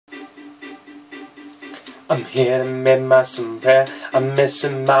I'm here to make my sombrero. I'm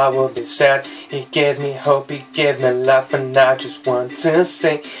missing my will be sad. He gave me hope, he gave me life, and I just want to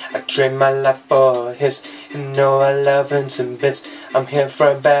say I trade my life for his. You know I love him some bits. I'm here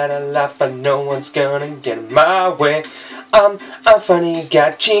for a better life, and no one's gonna get in my way. I'm funny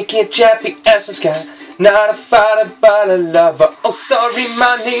guy, cheeky, chappy as the sky. Not a fighter, but a lover. Oh, sorry,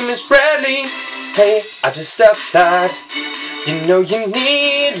 my name is Bradley. Hey, I just applied. You know you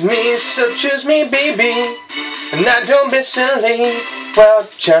need me, so choose me, baby. And I don't be silly, well,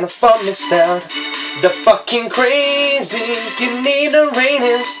 trying to fall me out. The fucking crazy, you need a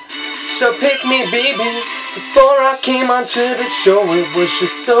rainers, so pick me, baby. Before I came onto the show, it was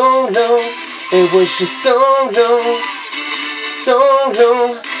just so low. It was just so low, so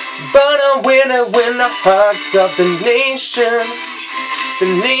low. But I win the hearts of the nation, the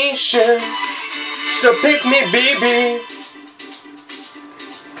nation. So pick me, baby.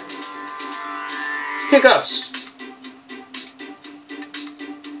 Here goes.